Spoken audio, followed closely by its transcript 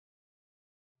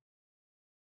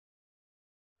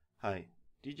Hi,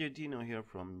 DJ Dino here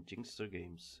from Jinxter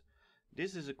Games.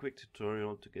 This is a quick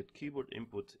tutorial to get keyboard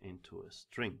input into a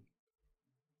string.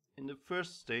 In the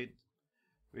first state,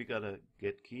 we gotta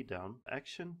get key down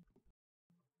action,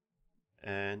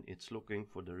 and it's looking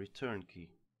for the return key.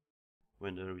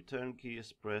 When the return key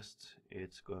is pressed,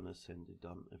 it's gonna send it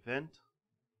on event,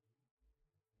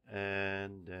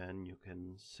 and then you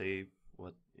can save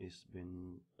what is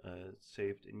been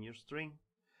saved in your string.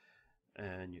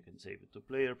 And you can save it to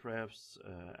player, perhaps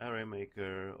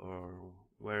Playmaker, or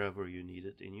wherever you need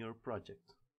it in your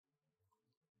project.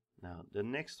 Now the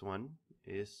next one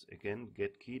is again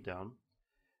get key down,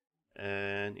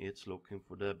 and it's looking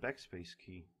for the backspace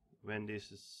key. When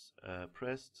this is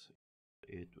pressed,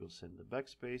 it will send the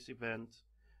backspace event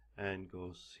and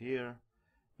goes here,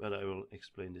 but I will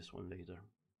explain this one later.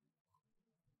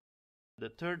 The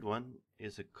third one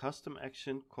is a custom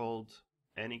action called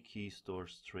any key store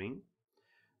string.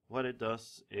 What it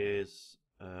does is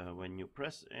when you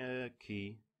press a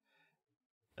key,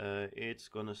 it's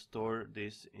gonna store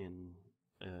this in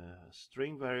a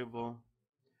string variable,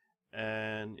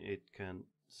 and it can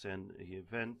send an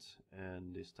event,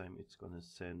 and this time it's gonna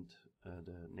send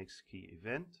the next key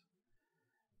event,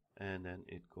 and then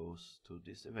it goes to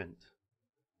this event.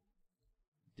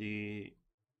 The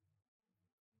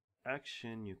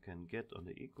action you can get on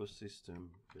the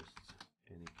ecosystem, just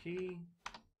any key,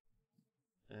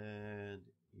 and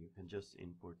you can just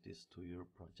import this to your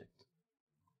project.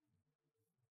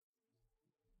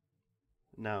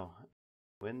 Now,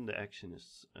 when the action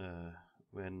is,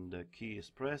 when the key is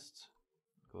pressed,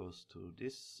 goes to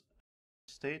this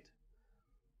state,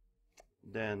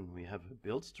 then we have a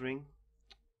build string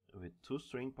with two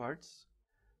string parts,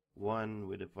 one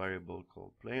with a variable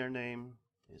called player name,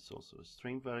 it's also a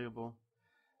string variable,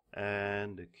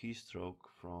 and the keystroke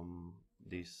from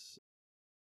this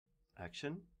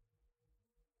action,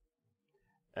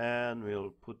 and we'll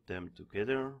put them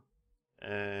together,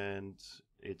 and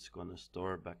it's gonna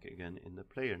store back again in the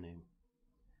player name.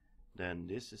 Then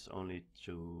this is only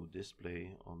to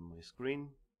display on my screen,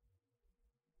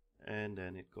 and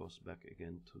then it goes back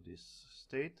again to this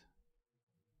state.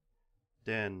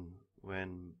 Then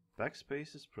when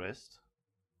backspace is pressed,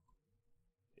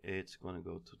 it's gonna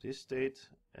go to this state,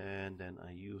 and then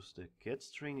I use the get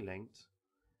string length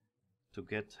to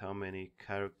get how many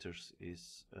characters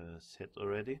is set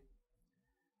already,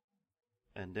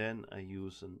 and then I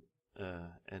use an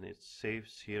and it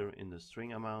saves here in the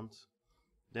string amount.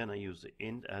 Then I use the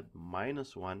int add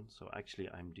 -1, so actually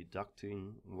I'm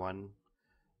deducting 1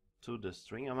 to the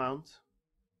string amount.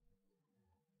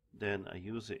 Then I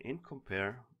use the int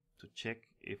compare to check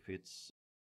if it's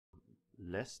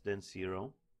less than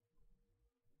 0.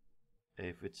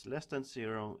 If it's less than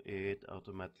 0, it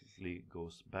automatically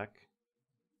goes back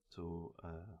to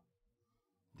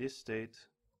this state,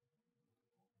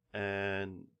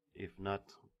 and if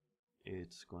not,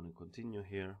 it's going to continue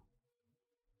here.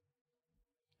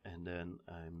 And then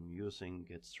I'm using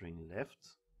get string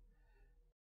left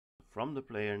from the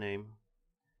player name,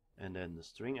 and then the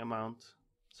string amount.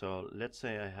 So let's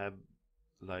say I have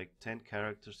like 10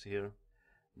 characters here,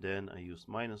 then I use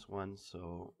 -1,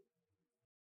 so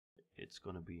it's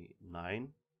going to be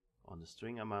 9 on the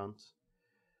string amount,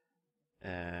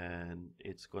 and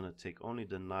it's going to take only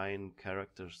the 9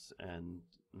 characters and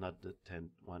not the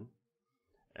 10th one,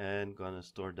 and gonna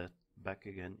store that back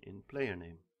again in player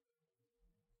name.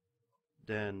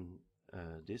 Then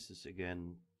this is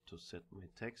again to set my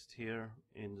text here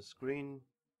in the screen.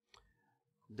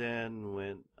 Then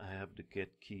when I have the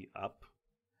get key up,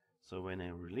 so when I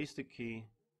release the key,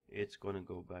 it's gonna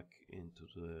go back into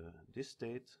this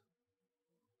state.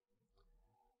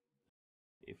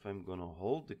 If I'm gonna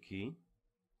hold the key,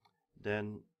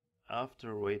 then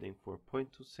after waiting for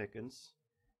 0.2 seconds,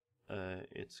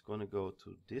 it's gonna go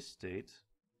to this state,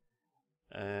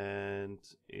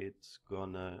 and it's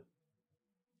gonna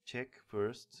check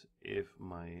first if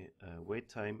my wait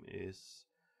time is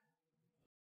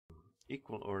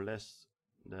equal or less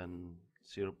than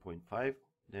 0.5,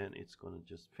 then it's gonna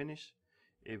just finish.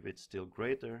 If it's still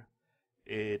greater,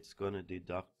 it's gonna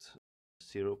deduct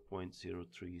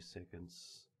 0.03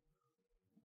 seconds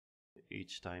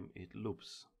each time it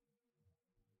loops.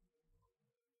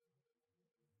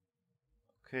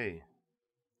 Okay,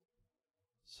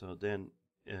 so then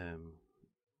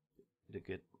the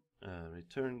get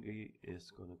return key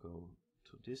is gonna go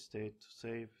to this state to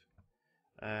save,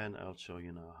 and I'll show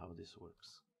you now how this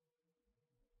works.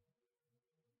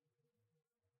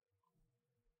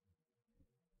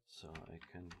 So I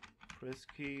can press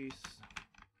keys,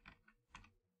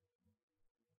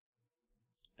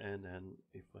 and then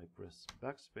if I press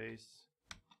backspace,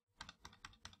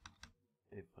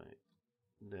 if I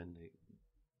then they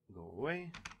go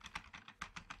away.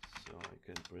 So I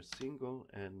can press single,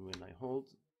 and when I hold,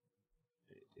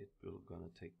 it will gonna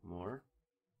take more.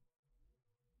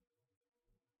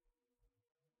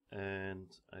 And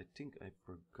I think I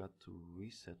forgot to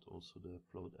reset also the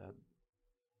float add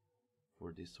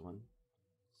for this one.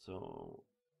 So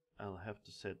I'll have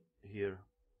to set here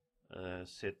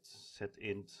set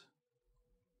int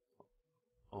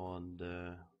on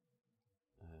the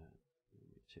let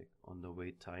me check on the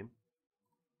wait time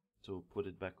to put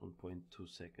it back on 0.2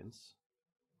 seconds.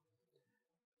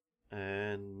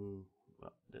 And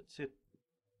well, that's it.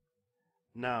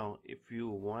 Now if you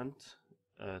want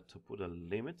to put a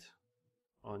limit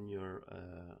on your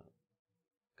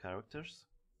characters,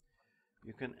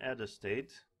 you can add a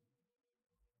state.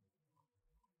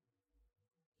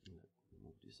 Let me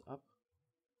move this up.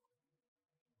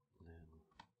 Then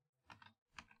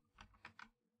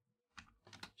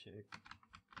check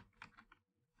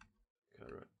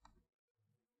character.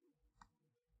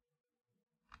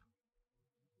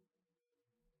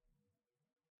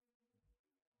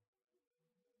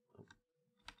 Oh,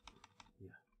 yeah.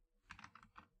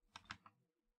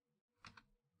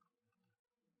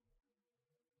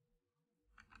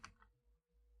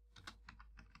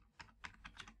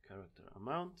 Character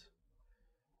amount.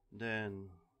 Then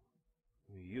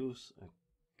we use a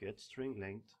get string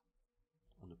length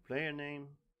on the player name,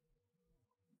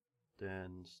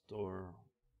 then store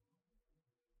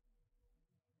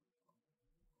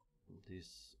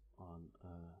this on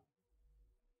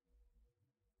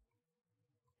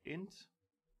int,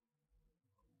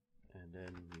 and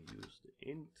then we use the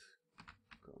int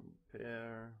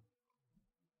compare.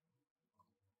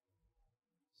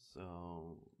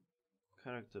 So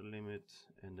character limit,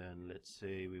 and then let's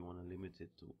say we want to limit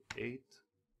it to 8,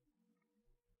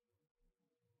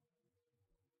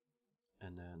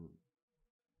 and then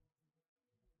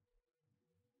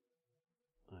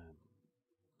I'm going to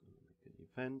make an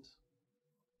event.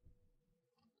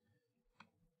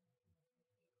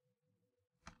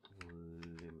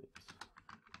 Limit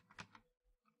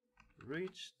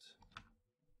reached.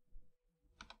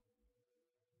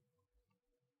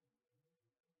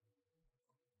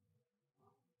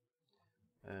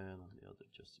 And on the other,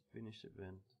 just a finish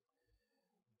event.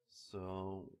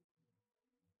 So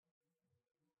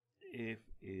if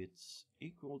it's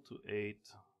equal to 8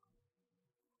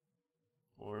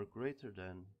 or greater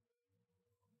than,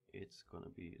 it's gonna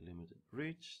be limited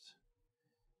reached,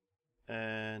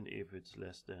 and if it's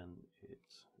less than, it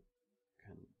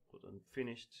can put on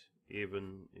finished.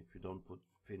 Even if you don't put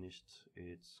finished,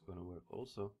 it's gonna work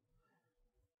also.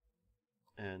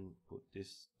 And put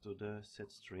this to the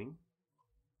set string,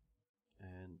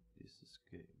 and this is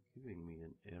giving me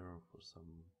an error for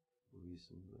some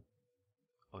reason, but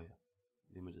oh yeah,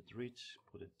 limited reach,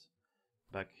 put it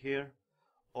back here.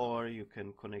 Or you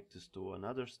can connect this to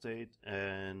another state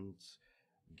and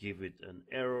give it an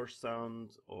error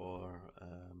sound, or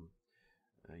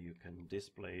you can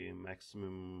display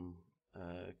maximum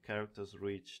characters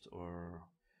reached, or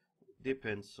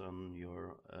depends on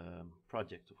your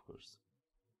project, of course.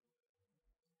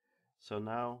 So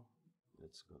now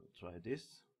let's go try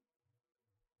this.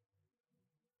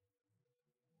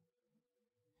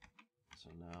 So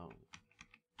now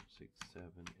 6, 7,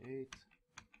 8,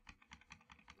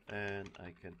 and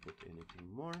I can put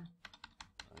anything more.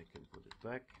 I can put it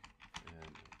back, and I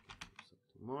can do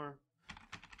something more.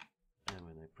 And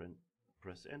when I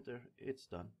press enter, it's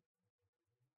done.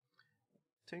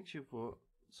 Thank you for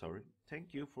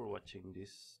watching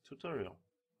this tutorial.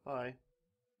 Bye.